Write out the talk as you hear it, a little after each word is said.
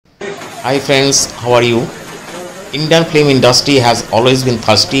Hi friends, how are you? Indian film industry has always been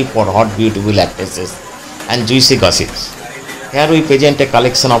thirsty for hot beautiful actresses and juicy gossips. Here we present a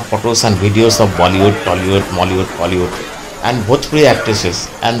collection of photos and videos of Bollywood, Tollywood, Mollywood, Hollywood and Bhojpuri actresses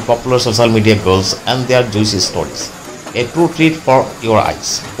and popular social media girls and their juicy stories. A true treat for your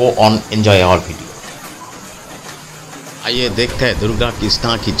eyes. Go on, enjoy our video. आइए देखते हैं दुर्गा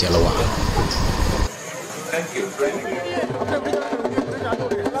कृष्णा की जलवा।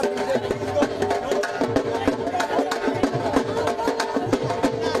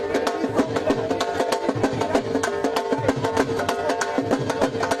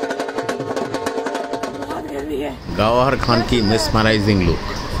 गौहर खान की mesmerising look.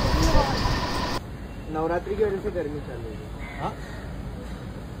 Navratri की वजह से गर्मी चल रही है। हाँ?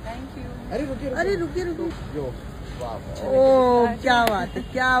 Thank you. अरे रुकिए। ओ क्या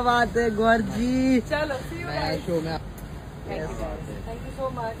बात है गौर जी। चलो शो में thank you so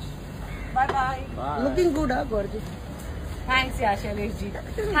much. Bye bye. Looking good है गौर जी। थैंक्स यार Shailesh ji.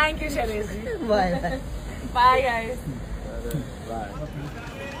 Thank you Shailesh ji. Bye bye. Bye guys.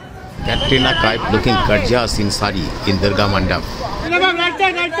 Katrina Kaif looking gorgeous in sari in Durga Mandap. Right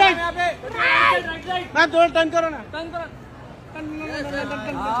side. मैं दो टर्न करो ना। टर्न करो।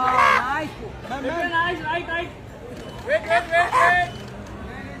 Nice. Wait.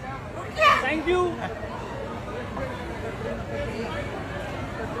 Thank you.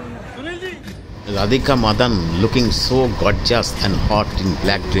 Sunil ji. Radhika Madan looking so gorgeous and hot in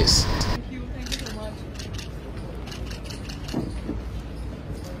black dress. Thank you so much.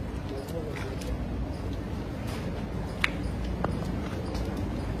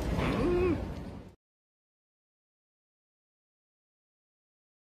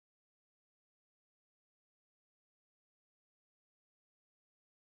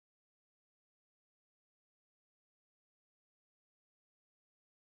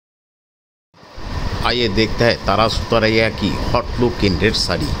 आइए देखते हैं तारा सुतारैया की hot look in red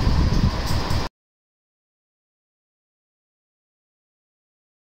sari.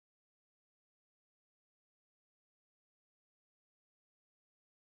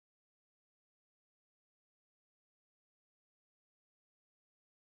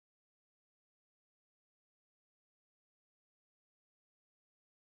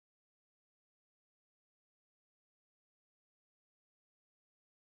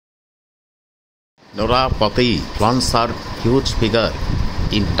 Nora Pati flaunts her huge figure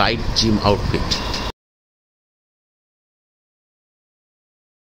in tight gym outfit.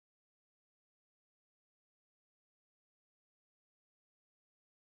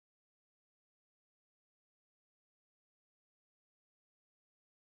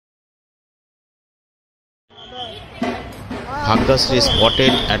 Bhagyashree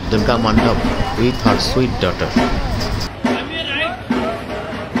spotted at Durga Mandap with her sweet daughter.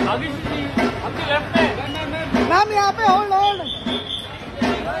 Ma'am यहाँ पे hold.